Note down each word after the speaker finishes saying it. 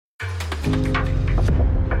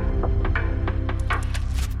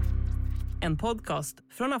En podcast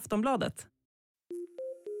från Aftonbladet.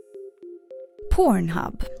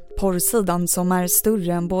 Pornhub, porrsidan som är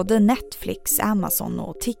större än både Netflix, Amazon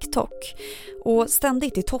och TikTok och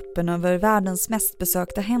ständigt i toppen över världens mest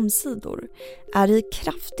besökta hemsidor, är i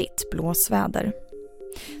kraftigt blåsväder.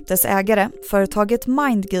 Dess ägare, företaget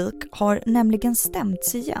Mindgeek, har nämligen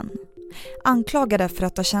stämts igen. Anklagade för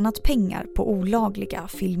att ha tjänat pengar på olagliga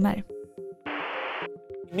filmer.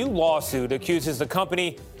 New lawsuit accuses the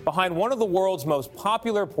company behind one of the world's most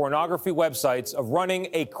popular pornography websites of running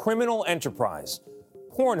a criminal enterprise.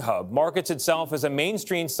 Pornhub markets itself as a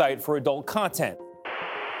mainstream site for adult content.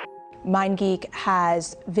 Mindgeek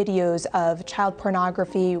has videos of child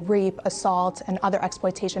pornography, rape, assault and other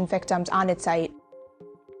exploitation victims on its site.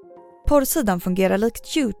 Porrsidan fungerar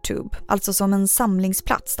likt YouTube, alltså som en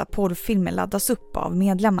samlingsplats där porrfilmer laddas upp av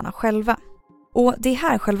medlemmarna själva. Och det är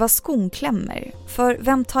här själva skon klämmer, för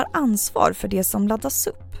vem tar ansvar för det som laddas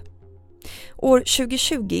upp? År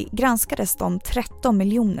 2020 granskades de 13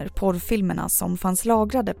 miljoner porrfilmerna som fanns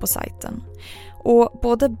lagrade på sajten. Och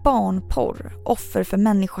både barnporr, offer för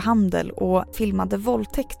människohandel och filmade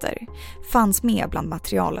våldtäkter fanns med bland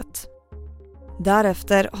materialet.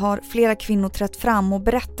 Därefter har flera kvinnor trätt fram och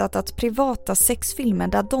berättat att privata sexfilmer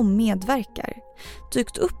där de medverkar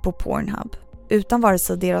dykt upp på Pornhub utan vare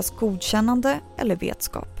sig deras godkännande eller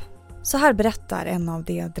vetskap. Så här berättar en av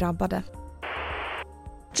de drabbade.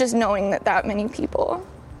 Just knowing that many people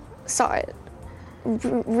saw it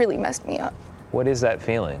really messed me up. What is that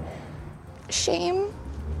feeling? Shame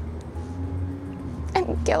and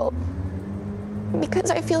guilt.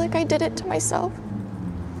 Because I feel like I did it to myself.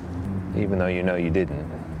 Even though you know you didn't.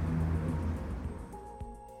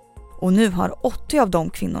 Och nu har 80 av de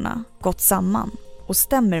kvinnorna gått samman och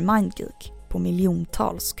stämmer Mindgeek på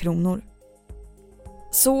miljontals kronor.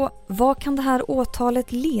 Så vad kan det här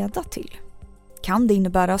åtalet leda till? Kan det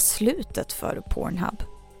innebära slutet för Pornhub?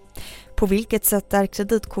 På vilket sätt är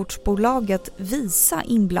kreditkortsbolaget Visa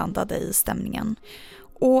inblandade i stämningen?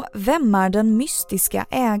 Och vem är den mystiska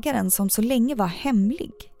ägaren som så länge var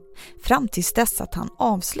hemlig? Fram tills dess att han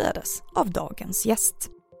avslöjades av dagens gäst.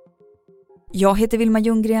 Jag heter Vilma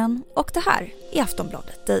Ljunggren och det här är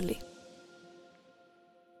Aftonbladet Daily.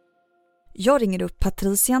 Jag ringer upp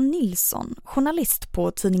Patricia Nilsson, journalist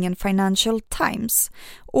på tidningen Financial Times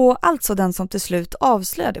och alltså den som till slut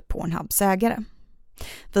avslöjade Pornhubs ägare.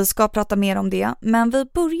 Vi ska prata mer om det, men vi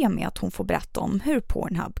börjar med att hon får berätta om hur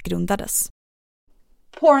Pornhub grundades.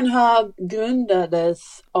 Pornhub grundades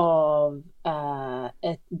av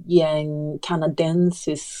ett gäng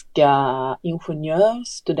kanadensiska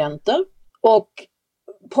ingenjörsstudenter och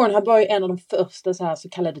Pornhub var ju en av de första så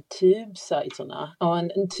kallade tubesajterna. Och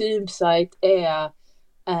en tubesajt är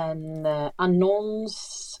en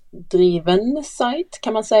annonsdriven sajt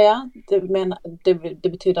kan man säga. Det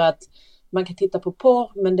betyder att man kan titta på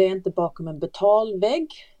porr men det är inte bakom en betalvägg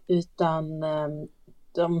utan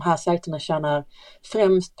de här sajterna tjänar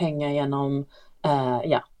främst pengar genom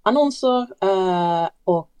annonser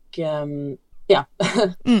och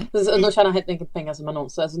de tjänar helt enkelt pengar som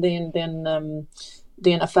annonser. Alltså det är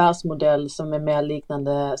en affärsmodell som är mer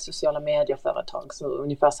liknande sociala medieföretag, så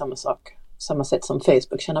ungefär samma sak, samma sätt som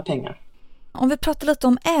Facebook tjänar pengar. Om vi pratar lite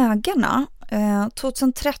om ägarna.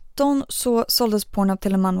 2013 så såldes Pornhub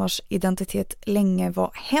till en man vars identitet länge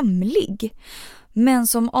var hemlig, men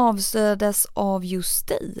som avslöjades av just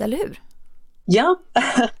dig, eller hur? Ja,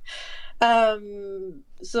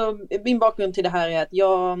 så min bakgrund till det här är att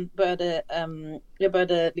jag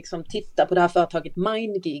började liksom titta på det här företaget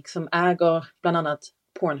Mindgeek som äger bland annat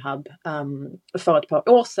Pornhub för ett par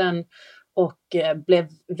år sedan och blev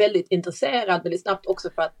väldigt intresserad väldigt snabbt också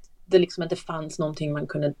för att det liksom inte fanns någonting man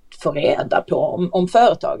kunde få reda på om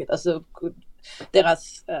företaget. Alltså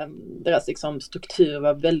deras liksom struktur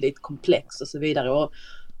var väldigt komplex och så vidare. Och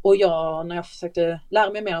när jag försökte lära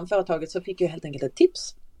mig mer om företaget så fick jag helt enkelt ett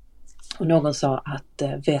tips. Och någon sa att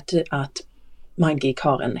vet du att Mindgeek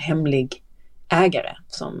har en hemlig ägare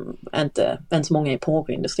som inte ens många i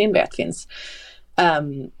porrindustrin vet finns.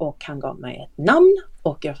 Och han gav mig ett namn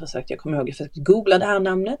och jag försökte googla det här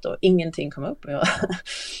namnet och ingenting kom upp. Och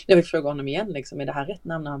jag fick fråga honom igen, liksom, är det här rätt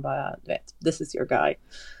namn? Och han bara, this is your guy.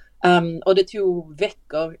 Och det tog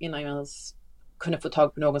veckor innan jag kunde få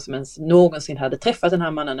tag på någon som ens någonsin hade träffat den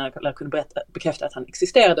här mannen eller kunde bekräfta att han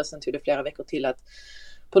existerade. Sen tog det flera veckor till att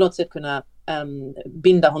på något sätt kunna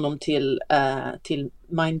binda honom till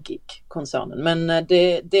Mindgeek-koncernen. Men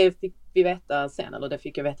det fick vi veta sen, eller det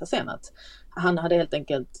fick jag veta sen, att han hade helt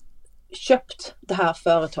enkelt köpt det här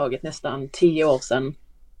företaget nästan 10 år sedan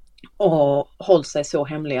och håll sig så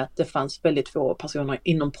hemlig att det fanns väldigt få personer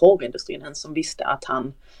inom porrindustrin än som visste att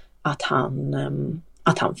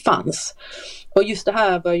han fanns. Och just det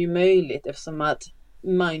här var ju möjligt eftersom att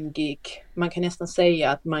Mindgeek, man kan nästan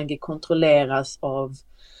säga att Mindgeek kontrolleras av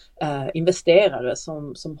investerare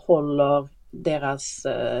som håller deras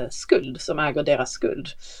skuld, som äger deras skuld.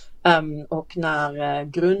 Och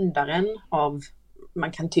när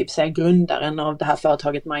man kan typ säga grundaren av det här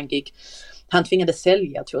företaget Mindgeek, han tvingades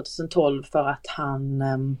sälja 2012 för att han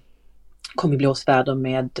kom i blåsväder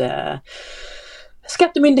med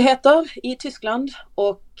skattemyndigheter i Tyskland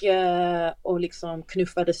och liksom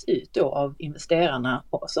knuffades ut då av investerarna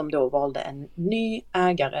som då valde en ny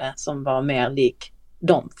ägare som var mer lik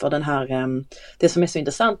dem. För den här, det som är så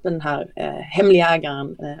intressant med den här hemliga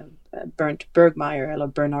ägaren Bernard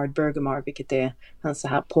Bergmar, vilket är hans så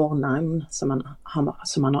här porrnamn som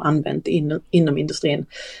han har använt inom industrin.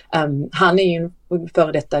 Han är ju en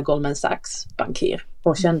före detta Goldman Sachs bankir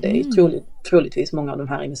och kände troligtvis många av de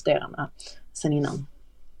här investerarna sen innan.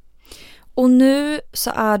 Och nu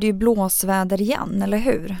så är det ju blåsväder igen, eller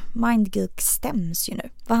hur? Mindgeek stäms ju nu.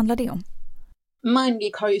 Vad handlar det om?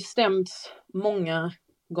 Mindgeek har ju stämts många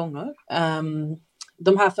gånger.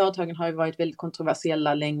 De här företagen har ju varit väldigt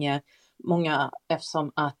kontroversiella länge. Många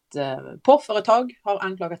eftersom att porrföretag har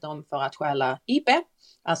anklagat dem för att stjäla IP,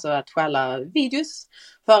 alltså att stjäla videos.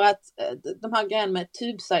 För att de här grejerna med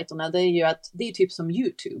tubsajterna, det är ju att det är typ som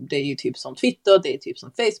YouTube, det är ju typ som Twitter, det är typ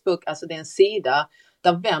som Facebook. Alltså det är en sida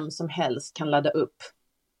där vem som helst kan ladda upp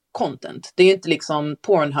content. Det är ju inte liksom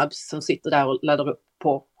Pornhub som sitter där och laddar upp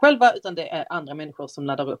på själva, utan det är andra människor som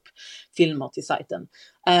laddar upp filmer till sajten.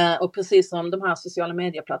 Och precis som de här sociala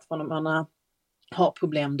medieplattformarna har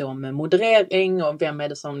problem då med moderering och vem är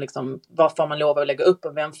det som liksom, vad får man lov att lägga upp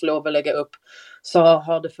och vem får lov att lägga upp, så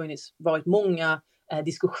har det varit många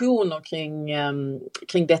diskussioner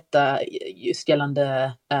kring detta just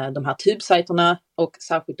gällande de här tubsajterna och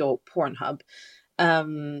särskilt då Pornhub.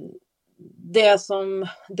 Det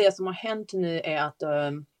som har hänt nu är att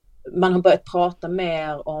man har börjat prata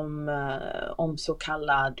mer om så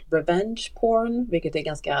kallad revenge porn, vilket är ett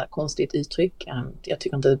ganska konstigt uttryck. Jag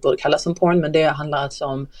tycker inte det borde kallas som porn, men det handlar alltså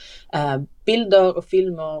om bilder och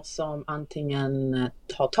filmer som antingen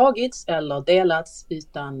har tagits eller delats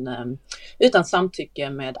utan samtycke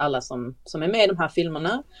med alla som är med i de här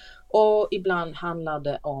filmerna. Och ibland handlar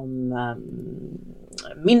det om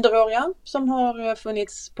minderåriga som har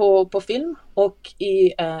funnits på film, och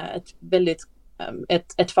i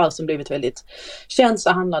ett fall som blivit väldigt känt så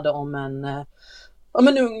handlade det om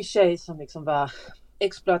en ung tjej som liksom var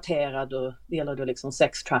exploaterad, och det gäller då liksom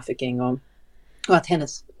sex trafficking och att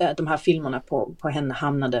de här filmerna på henne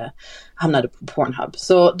hamnade på Pornhub.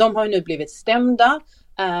 Så de har ju nu blivit stämda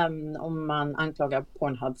om man anklagar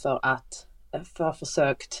Pornhub för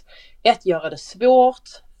försökt att göra det svårt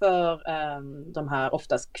för de här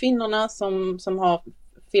oftast kvinnorna som har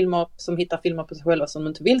filmer, som hittar filmer på sig själva som de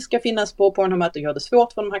inte vill ska finnas på Pornhub, att det gör det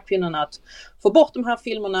svårt för de här kvinnorna att få bort de här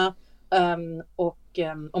filmerna,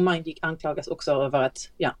 och Mindgeek anklagas också över att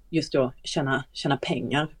just då tjäna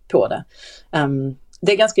pengar på det.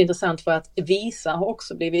 Det är ganska intressant för att Visa har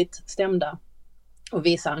också blivit stämda, och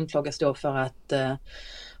Visa anklagas då för att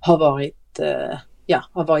ha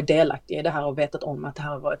varit delaktig i det här och vetat om att det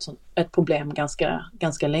här har varit ett problem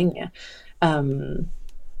ganska länge.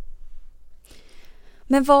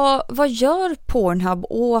 Men vad gör Pornhub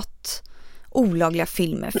åt olagliga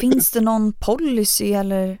filmer? Finns det någon policy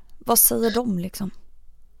eller vad säger de liksom?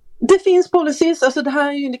 Det finns policies, alltså det här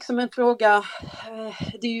är ju liksom en fråga,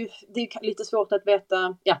 det är ju lite svårt att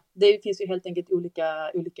veta, det finns ju helt enkelt olika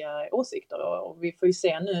åsikter, och vi får ju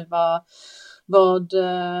se nu vad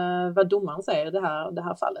domaren säger i det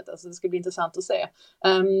här fallet. Alltså det ska bli intressant att se.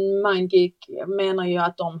 Mindgeek menar ju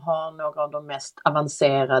att de har några av de mest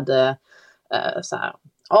avancerade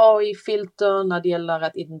AI-filter när det gäller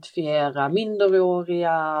att identifiera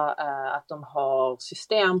minderåriga, att de har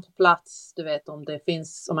system på plats, du vet om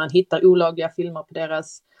man hittar olagliga filmer på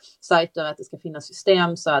deras sajter, att det ska finnas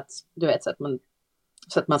system så att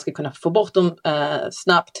man ska kunna få bort dem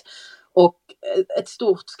snabbt. Och ett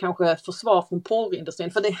stort kanske försvar från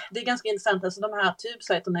porrindustrin, för det är ganska intressant, alltså de här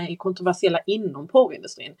tubsajterna är kontroversiella inom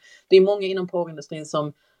porrindustrin. Det är många inom porrindustrin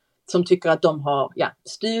som tycker att de har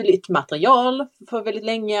stulit material för väldigt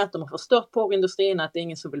länge, att de har förstört porrindustrin, att det är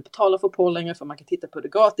ingen som vill betala för porr längre för man kan titta på det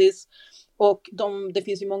gratis. Och det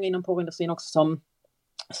finns ju många inom porrindustrin också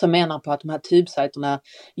som menar på att de här tubsajterna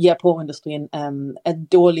ger porrindustrin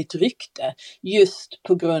ett dåligt rykte, just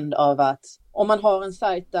på grund av att om man har en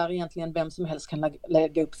sajt där egentligen vem som helst kan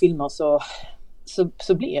lägga upp filmer, så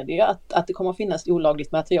så blir det ju att det kommer att finnas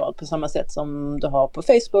olagligt material på samma sätt som du har på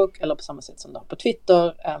Facebook eller på samma sätt som du har på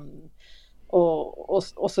Twitter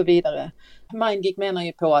och så vidare. Mindgeek menar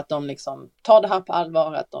ju på att de liksom tar det här på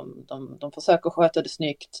allvar, att de försöker sköta det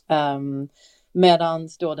snyggt, medan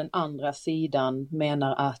då den andra sidan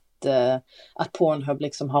menar att Pornhub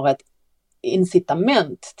liksom har ett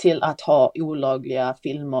incitament till att ha olagliga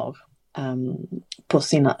filmer på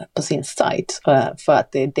sin sajt, för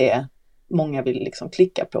att det är det många vill liksom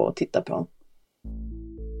klicka på och titta på.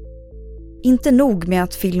 Inte nog med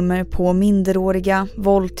att filmer på minderåriga,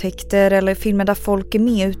 våldtäkter eller filmer där folk är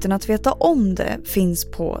med utan att veta om det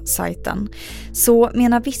finns på sajten, så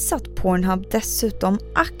menar vissa att Pornhub dessutom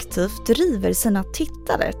aktivt driver sina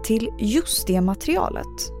tittare till just det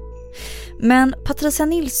materialet. Men Patricia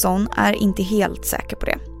Nilsson är inte helt säker på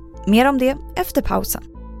det. Mer om det efter pausen.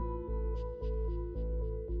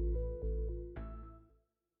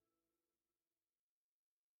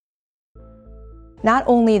 Not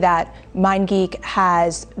only that, Mindgeek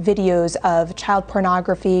has videos of child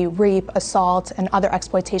pornography, rape, assault, and other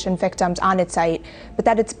exploitation victims on its site, but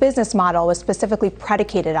that its business model was specifically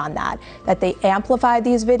predicated on that they amplified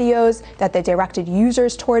these videos, that they directed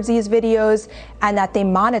users towards these videos, and that they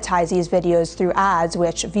monetize these videos through ads,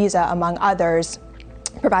 which Visa, among others,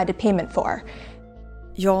 provided payment for.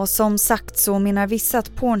 Ja, som sagt så menar vissa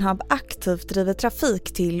att Pornhub aktivt driver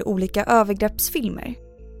trafik till olika övergreppsfilmer.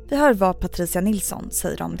 Vi hör vad Patricia Nilsson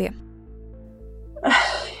säger om det.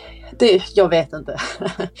 Jag vet inte.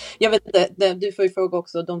 Du får ju fråga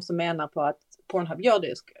också de som menar på att Pornhub gör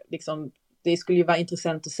det. Liksom, det skulle ju vara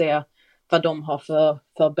intressant att se vad de har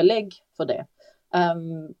för belägg för det.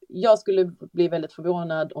 Jag skulle bli väldigt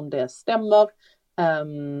förvånad om det stämmer.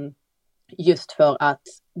 Just för att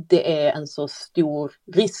det är en så stor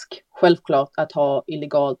risk, självklart, att ha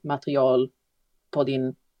illegalt material på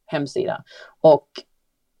din hemsida. Och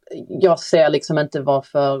jag ser liksom inte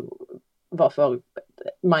varför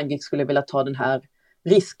Mindgeek skulle vilja ta den här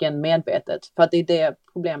risken medvetet. För att det är det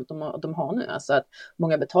problemet de har nu. Alltså att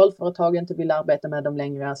många betalföretag inte vill arbeta med dem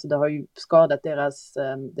längre. Alltså det har ju skadat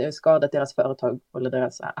deras företag eller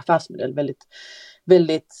deras affärsmodell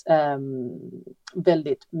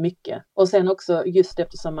väldigt mycket. Och sen också just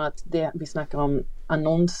eftersom att vi snackar om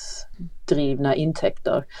annonsdrivna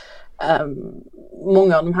intäkter.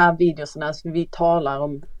 Många av de här videorna, alltså vi talar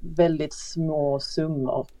om väldigt små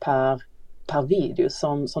summor per video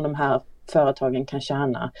som de här företagen kan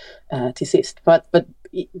tjäna till sist. För att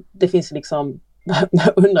det finns liksom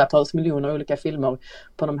hundratals miljoner olika filmer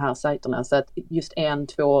på de här sajterna, så att just 1,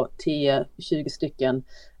 2, 10, 20 stycken,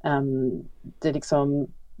 det liksom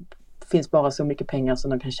finns bara så mycket pengar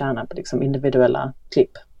som de kan tjäna på liksom individuella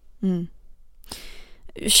klipp.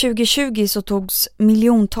 2020 så togs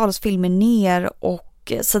miljontals filmer ner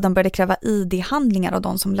och sedan började kräva ID-handlingar av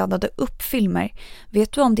de som laddade upp filmer.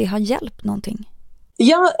 Vet du om det har hjälpt någonting?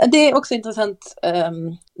 Ja, det är också intressant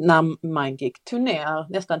när Mindgeek tog ner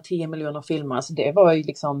nästan 10 miljoner filmer. Alltså det var ju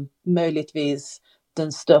liksom möjligtvis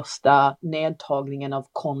den största nedtagningen av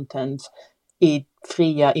content i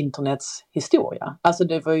fria internets historia. Alltså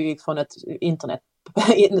det var ju från ett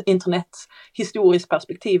internethistoriskt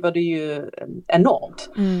perspektiv var det ju enormt.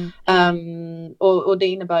 Och det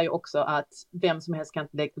innebär ju också att vem som helst kan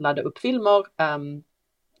ladda upp filmer.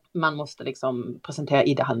 Man måste liksom presentera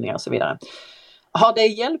ID-handlingar och så vidare. Har det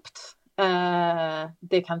hjälpt?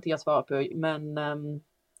 Det kan inte jag svara på, men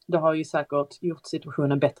det har ju säkert gjort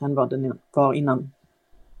situationen bättre än vad den var innan.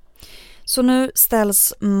 Så nu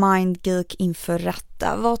ställs Mindgeek inför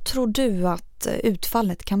rätta. Vad tror du att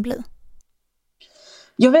utfallet kan bli?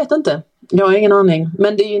 Jag vet inte. Jag har ingen aning.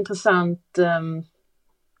 Men det är ju intressant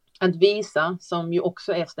att Visa, som ju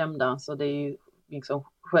också är stämda, så det är ju liksom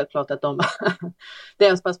självklart att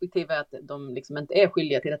deras perspektiv är att de liksom inte är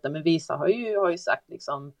skyldiga till detta. Men Visa har ju sagt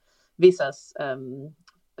liksom, Visas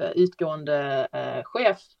utgående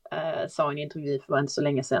chef sa i en intervju för inte så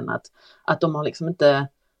länge sedan att de har liksom inte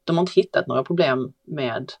hittat några problem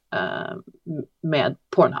med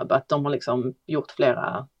Pornhub. Att de har liksom gjort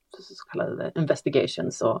flera så kallade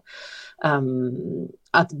investigations och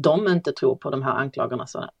att de inte tror på de här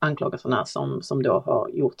anklagelserna som då har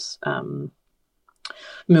gjorts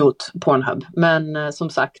mot Pornhub. Men som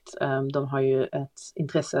sagt, de har ju ett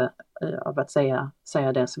intresse av att säga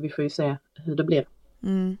det, så vi får ju se hur det blir.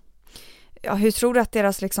 Ja, hur tror du att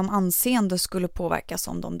deras liksom anseende skulle påverkas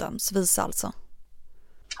om de döms? Visa alltså?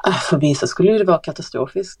 För Visa skulle det vara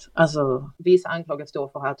katastrofiskt. Alltså Visa anklagas då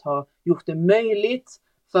för att ha gjort det möjligt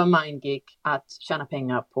för Mindgeek att tjäna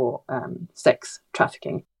pengar på sex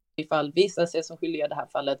trafficking. Ifall Visa sig som skyldiga i det här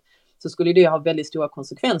fallet, så skulle det ha väldigt stora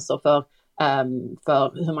konsekvenser för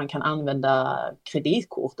för hur man kan använda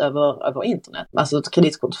kreditkort över internet. Alltså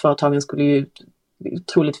kreditkortsföretagen skulle ju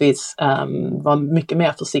troligtvis vara mycket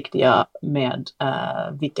mer försiktiga med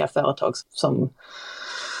vilka företag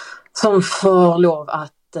som får lov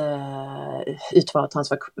att utföra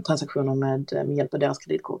transaktioner med hjälp av deras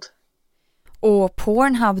kreditkort. Och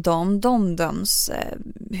Pornhub de döms.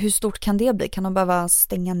 Hur stort kan det bli? Kan de behöva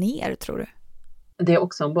stänga ner, tror du? Det är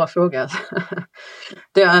också en bra fråga.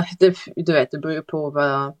 Du vet, det beror ju på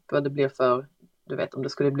vad det blir för, du vet, om det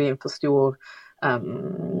skulle bli en för stor,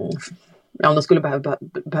 om de skulle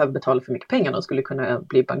behöva betala för mycket pengar, de skulle kunna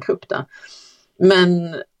bli bankrupta.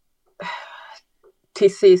 Men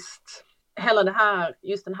till sist, hela det här,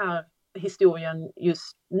 just den här historien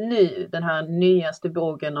just nu, den här nyaste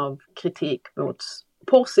vågen av kritik mot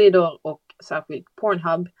porrsidor och särskilt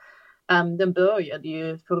Pornhub, den började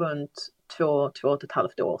ju för runt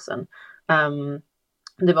 2,5 år sedan.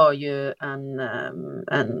 Det var ju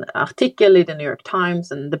en artikel i The New York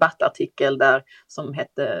Times, en debattartikel där som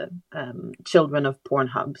hette Children of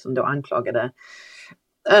Pornhub, som då anklagade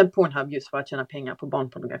Pornhub just för att tjäna pengar på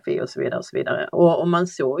barnpornografi och så vidare och så vidare. Och man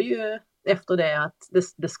såg ju efter det att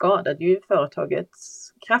det skadade ju företaget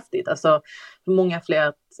kraftigt. Alltså många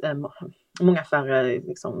färre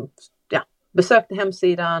liksom, besökte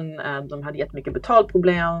hemsidan, de hade jättemycket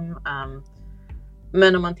betalproblem.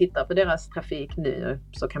 Men om man tittar på deras trafik nu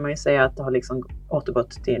så kan man ju säga att det har liksom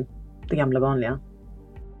återgått till det gamla vanliga.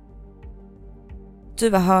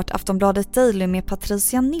 Du har hört Aftonbladet Daily med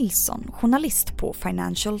Patricia Nilsson, journalist på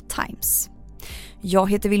Financial Times.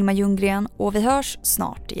 Jag heter Vilma Ljunggren och vi hörs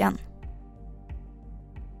snart igen.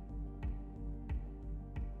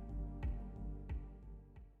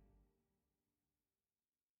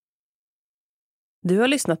 Du har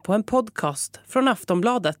lyssnat på en podcast från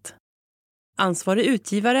Aftonbladet. Ansvarig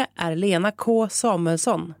utgivare är Lena K.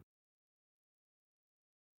 Samuelsson.